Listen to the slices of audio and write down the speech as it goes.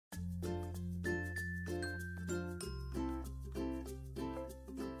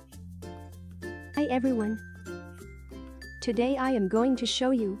Hi everyone. Today I am going to show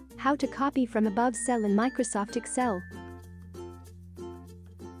you how to copy from above cell in Microsoft Excel.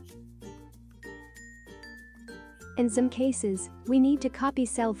 In some cases, we need to copy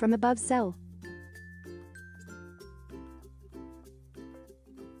cell from above cell.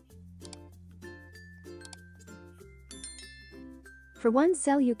 For one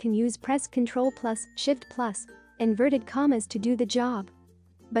cell you can use press Ctrl plus, Shift plus, inverted commas to do the job.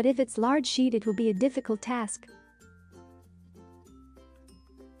 But if it's large sheet it will be a difficult task.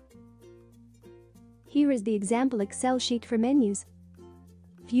 Here is the example Excel sheet for menus.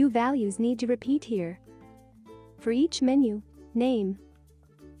 Few values need to repeat here. For each menu, name,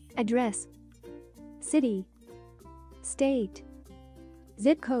 address, city, state,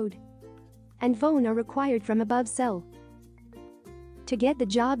 zip code, and phone are required from above cell. To get the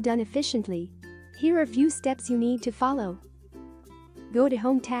job done efficiently, here are a few steps you need to follow. Go to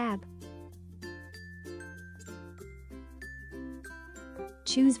Home tab.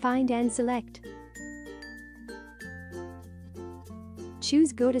 Choose Find and select.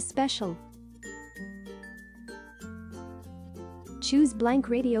 Choose Go to Special. Choose Blank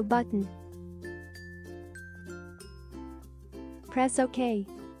Radio button. Press OK.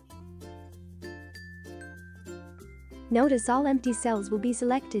 Notice all empty cells will be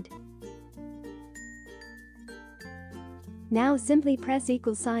selected. Now simply press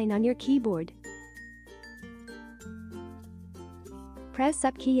 =sign on your keyboard. Press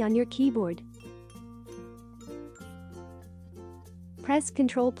Up key on your keyboard. Press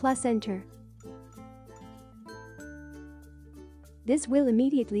Ctrl plus Enter. This will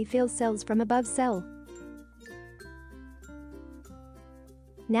immediately fill cells from above cell.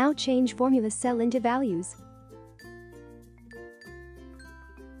 Now change formula cell into values.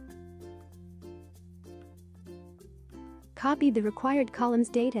 Copy the required columns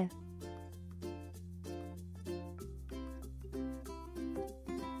data.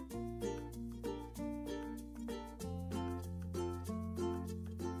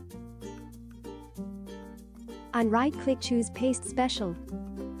 On right-click, choose Paste Special.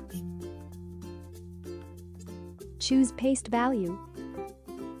 Choose Paste Value.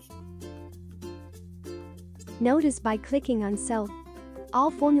 Notice by clicking on cell,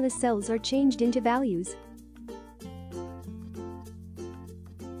 all formula cells are changed into values.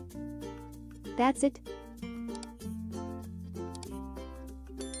 That's it.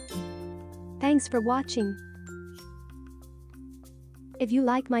 Thanks for watching. If you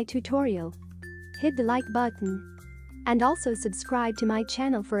like my tutorial, hit the like button and also subscribe to my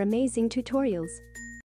channel for amazing tutorials.